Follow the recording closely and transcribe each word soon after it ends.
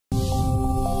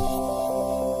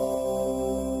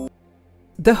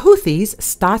The Houthis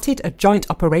started a joint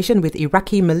operation with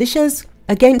Iraqi militias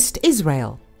against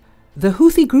Israel. The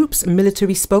Houthi group's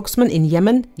military spokesman in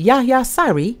Yemen, Yahya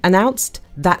Sari, announced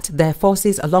that their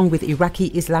forces, along with Iraqi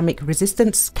Islamic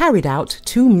Resistance, carried out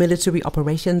 2 military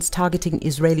operations targeting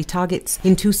Israeli targets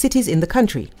in 2 cities in the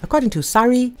country. According to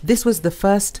Sari, this was the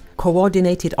first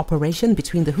coordinated operation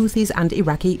between the Houthis and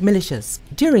Iraqi militias.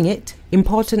 During it,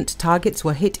 important targets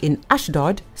were hit in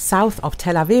Ashdod, south of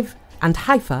Tel Aviv, and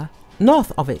Haifa,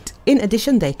 north of it. In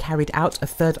addition, they carried out a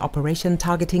 3rd operation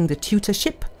targeting the Tutor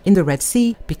ship in the Red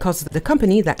Sea because the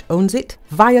company that owns it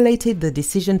violated the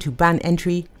decision to ban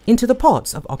entry into the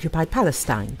ports of occupied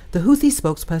Palestine, the Houthi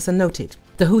spokesperson noted.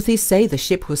 The Houthis say the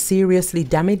ship was seriously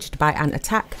damaged by an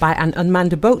attack by an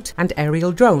unmanned boat and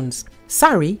aerial drones.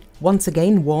 Sari once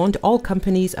again warned all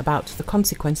companies about the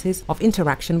consequences of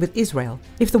interaction with Israel.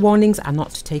 If the warnings are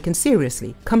not taken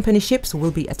seriously, company ships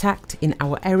will be attacked in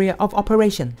our area of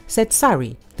operation, said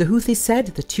Sari. The Houthis said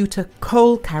the Tutor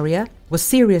coal carrier was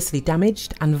seriously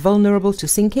damaged and vulnerable to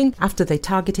sinking after they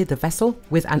targeted the vessel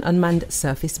with an unmanned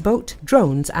surface boat,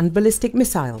 drones and ballistic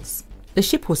missiles. The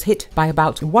ship was hit by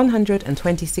about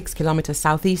 126 kilometers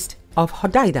southeast of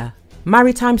Hodeidah.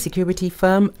 Maritime security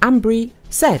firm Ambri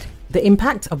said the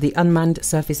impact of the unmanned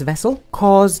surface vessel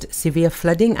caused severe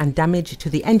flooding and damage to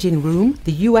the engine room,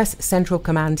 the US Central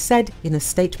Command said in a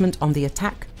statement on the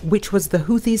attack, which was the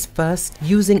Houthis' first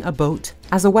using a boat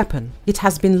as a weapon. It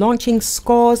has been launching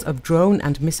scores of drone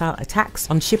and missile attacks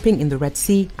on shipping in the Red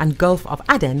Sea and Gulf of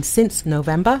Aden since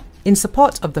November in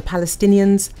support of the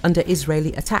Palestinians under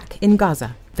Israeli attack in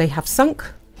Gaza. They have sunk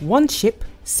 1 ship,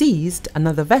 seized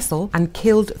another vessel and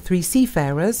killed 3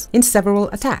 seafarers in several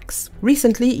attacks.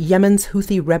 Recently, Yemen's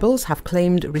Houthi rebels have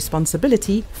claimed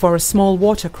responsibility for a small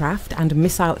watercraft and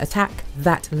missile attack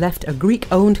that left a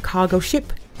Greek-owned cargo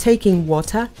ship taking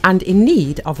water and in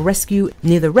need of rescue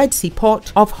near the Red Sea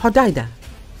port of Hodeidah.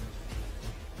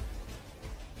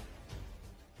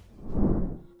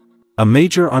 A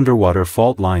major underwater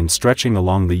fault line stretching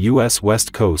along the U.S.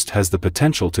 west coast has the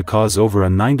potential to cause over a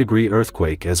 9-degree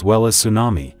earthquake as well as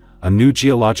tsunami, a new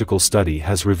geological study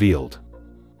has revealed.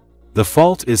 The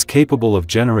fault is capable of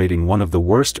generating one of the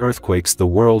worst earthquakes the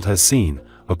world has seen,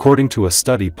 according to a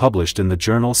study published in the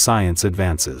journal Science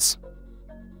Advances.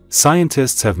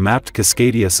 Scientists have mapped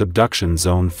Cascadia subduction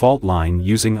zone fault line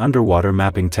using underwater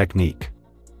mapping technique.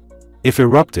 If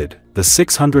erupted, the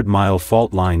 600-mile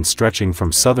fault line stretching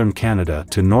from southern Canada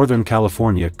to northern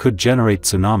California could generate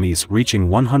tsunamis reaching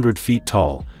 100 feet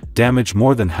tall, damage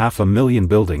more than 500,000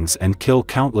 buildings and kill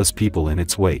countless people in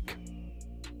its wake.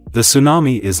 The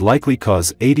tsunami is likely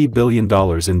cause $80 billion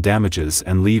in damages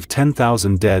and leave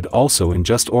 10,000 dead also in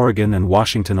just Oregon and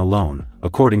Washington alone,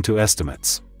 according to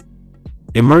estimates.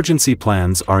 Emergency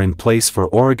plans are in place for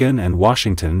Oregon and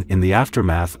Washington in the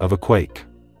aftermath of a quake.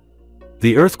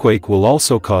 The earthquake will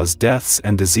also cause deaths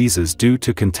and diseases due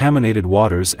to contaminated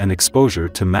waters and exposure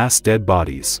to mass dead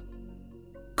bodies.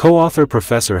 Co-author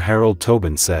Professor Harold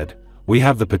Tobin said, "We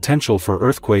have the potential for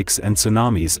earthquakes and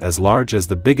tsunamis as large as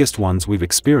the biggest ones we've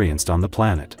experienced on the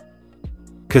planet.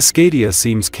 Cascadia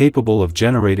seems capable of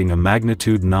generating a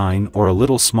magnitude 9 or a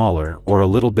little smaller or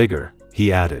a little bigger,"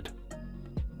 he added.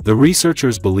 The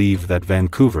researchers believe that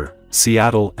Vancouver,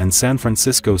 Seattle and San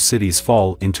Francisco cities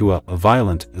fall into a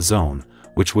violent zone,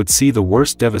 which would see the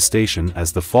worst devastation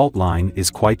as the fault line is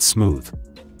quite smooth.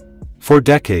 For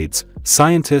decades,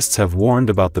 scientists have warned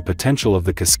about the potential of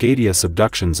the Cascadia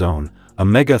subduction zone, a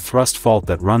mega-thrust fault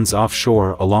that runs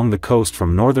offshore along the coast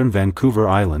from northern Vancouver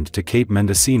Island to Cape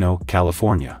Mendocino,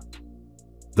 California.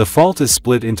 The fault is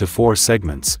split into 4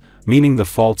 segments, meaning the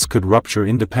faults could rupture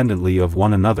independently of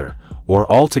one another, or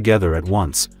all together at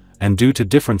once, and due to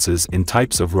differences in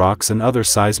types of rocks and other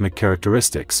seismic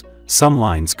characteristics, some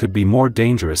lines could be more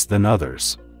dangerous than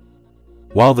others.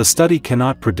 While the study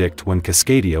cannot predict when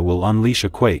Cascadia will unleash a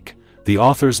quake, the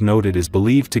authors note it is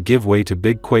believed to give way to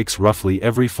big quakes roughly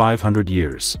every 500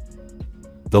 years.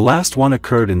 The last one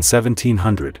occurred in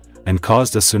 1700, and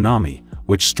caused a tsunami,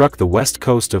 which struck the west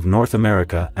coast of North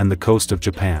America and the coast of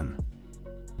Japan.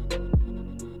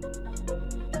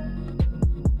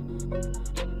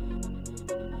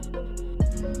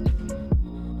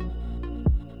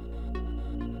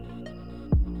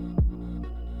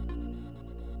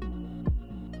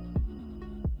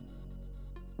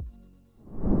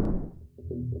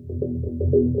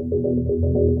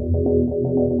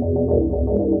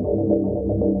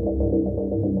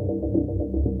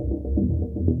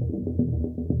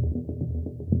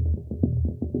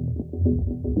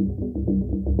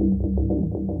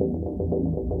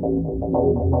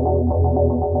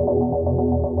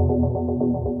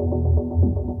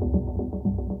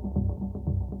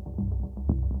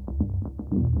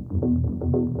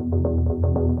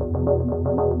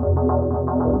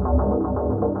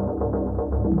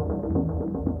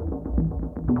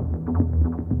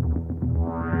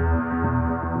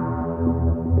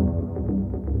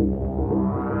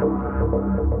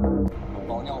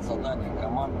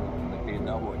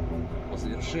 По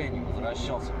завершению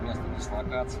возвращался к месту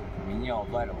дислокации, меня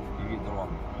ударил FPV-дрон.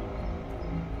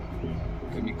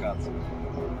 Камикадзе.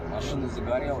 Машина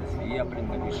загорелась, и я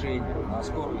принял решение на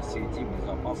скорости идти в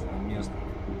безопасное место,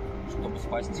 чтобы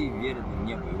спасти веренную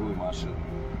мне боевую машину.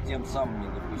 Тем самым не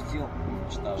допустил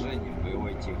уничтожения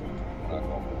боевой техники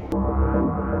врагов.